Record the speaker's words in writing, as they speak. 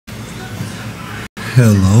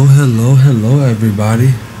Hello,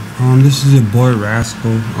 everybody. This is your boy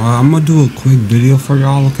Rascal. I'm gonna do a quick video for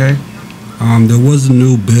y'all, okay? There was a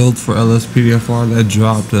new build for LSPDFR that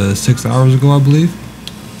dropped 6 hours ago, I believe.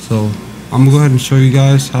 So I'm gonna go ahead and show you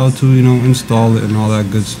guys how to, install it and all that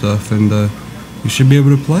good stuff, and you should be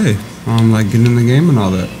able to play, like get in the game and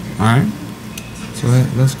all that. All right. So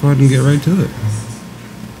let's go ahead and get right to it.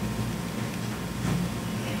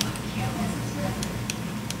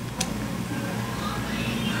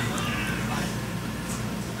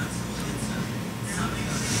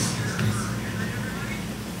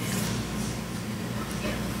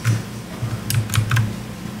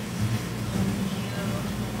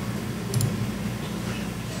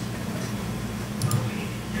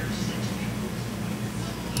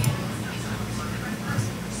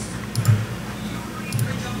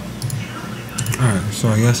 Alright, so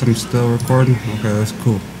I guess I'm still recording. Okay, that's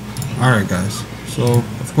cool. Alright guys, so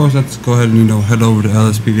of course let's go ahead and head over to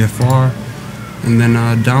LSPDFR and then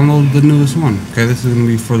download the newest one. Okay, this is going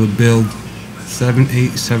to be for the build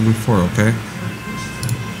 7874, okay?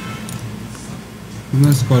 And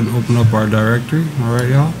let's go ahead and open up our directory. Alright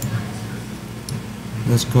y'all,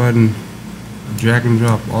 let's go ahead and drag and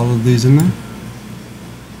drop all of these in there.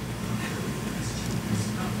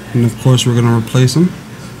 And of course we're going to replace them.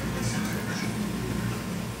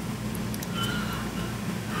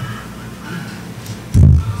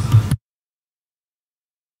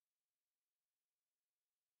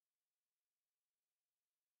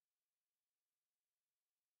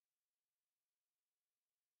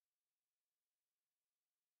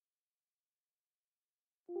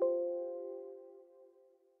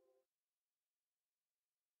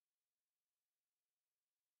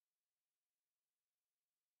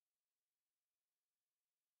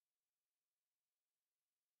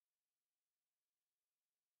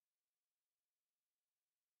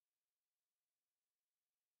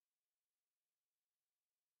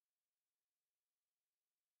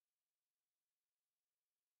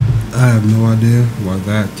 I have no idea why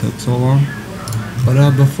that took so long,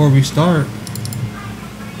 but before we start,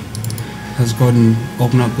 let's go ahead and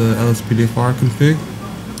open up the LSPDFR config.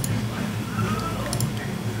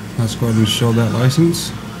 Let's go ahead and show that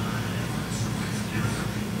license.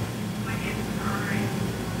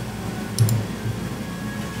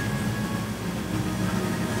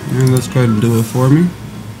 And let's go ahead and do it for me.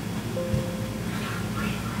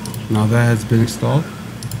 Now that has been installed.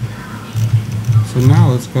 So now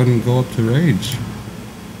let's go ahead and go up to Rage.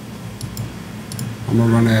 I'm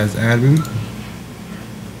gonna run it as admin.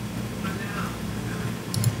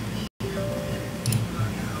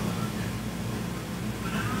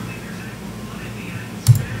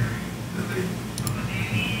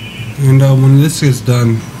 And when this is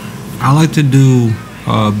done, I like to do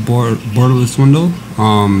borderless window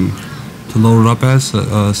to load it up as.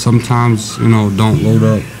 Sometimes don't load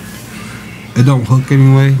up. It don't hook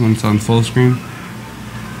anyway when it's on full screen.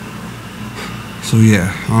 So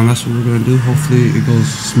yeah, that's what we're gonna do. Hopefully it goes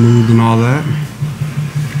smooth and all that.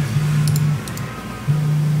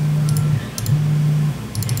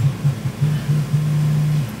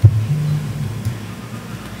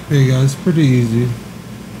 Hey guys, pretty easy.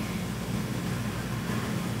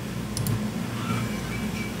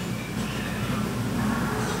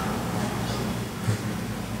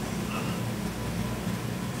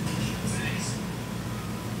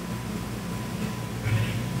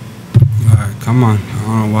 Come on, I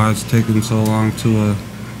don't know why it's taking so long to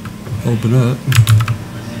open up.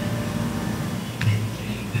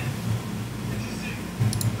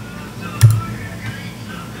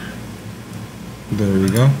 There we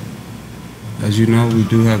go. As you know, we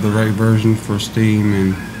do have the right version for Steam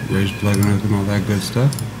and Rage plugins and all that good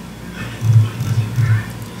stuff.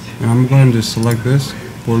 And I'm going to select this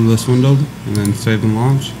borderless window and then save and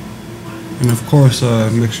launch. And of course,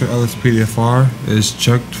 make sure LSPDFR is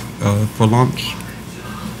checked for launch.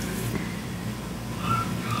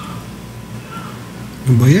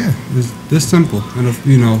 But yeah, it's this simple. And if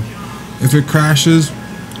it crashes,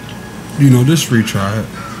 just retry it.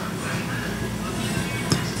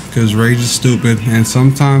 Because Rage is stupid, and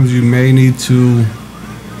sometimes you may need to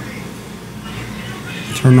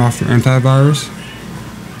turn off your antivirus.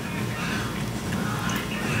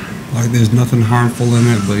 Like there's nothing harmful in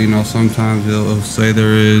it, but sometimes it'll say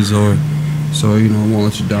there is, or so it won't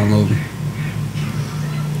let you download it.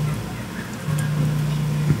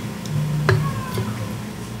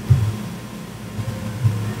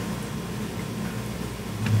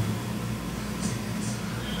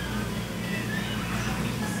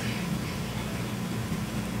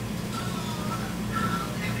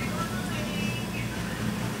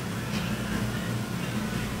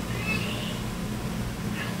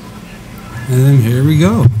 And then here we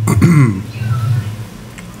go.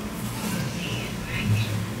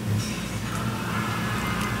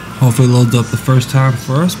 Hopefully it loads up the first time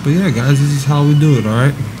for us. But yeah, guys, this is how we do it,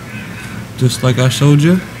 alright? Just like I showed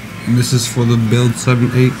you. And this is for the build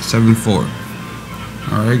 7874.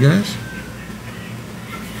 Alright, guys?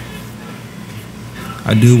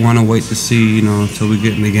 I do want to wait to see, until we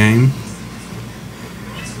get in the game.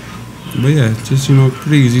 But yeah, just,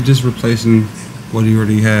 pretty easy. Just replacing what you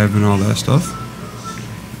already have and all that stuff.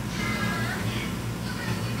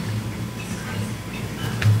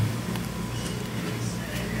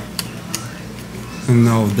 And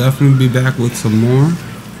I'll definitely be back with some more.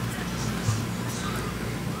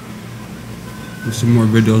 With some more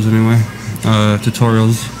videos anyway.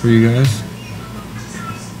 Tutorials for you guys.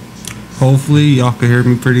 Hopefully y'all can hear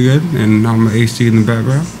me pretty good. And now my AC in the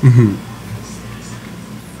background.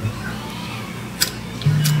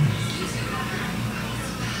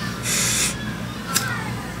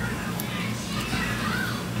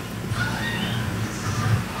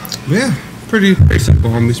 Yeah, pretty simple,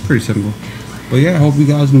 homies. Pretty simple. But yeah, I hope you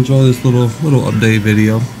guys enjoy this little update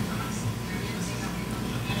video.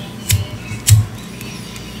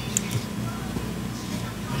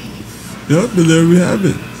 Yep, and there we have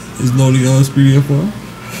it. It's loading LSPDFR.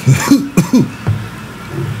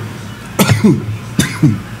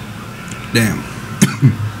 Damn.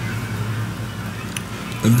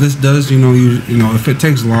 If this does, if it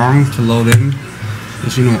takes long to load in,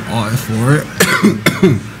 just alt for it,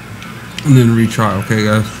 and then retry. Okay,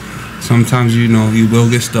 guys. Sometimes you will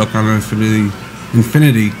get stuck on an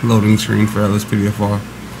infinity loading screen for LSPDFR,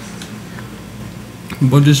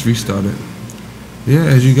 but just restart it. Yeah,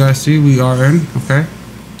 as you guys see, we are in. Okay,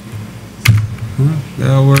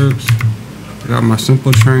 that works. Got my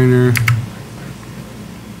simple trainer.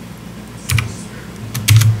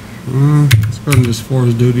 Let's go and just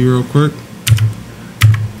force duty real quick.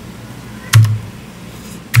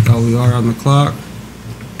 Now we are on the clock.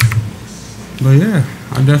 But yeah,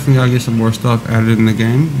 I definitely gotta get some more stuff added in the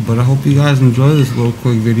game. But I hope you guys enjoy this little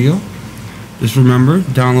quick video. Just remember,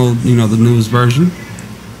 download the newest version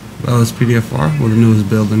of LSPDFR, or the newest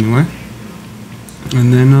build anyway.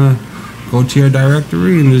 And then go to your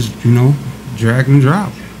directory and just drag and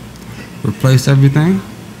drop. Replace everything.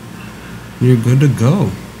 And you're good to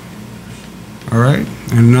go. Alright?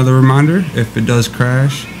 And another reminder, if it does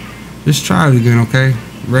crash, just try it again, okay?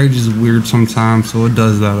 Rage is weird sometimes, so it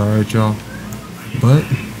does that, alright, y'all? But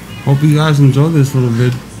hope you guys enjoy this little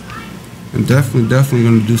vid, and definitely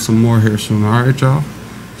gonna do some more here soon. Alright, y'all?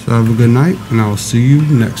 So have a good night, and I will see you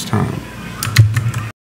next time.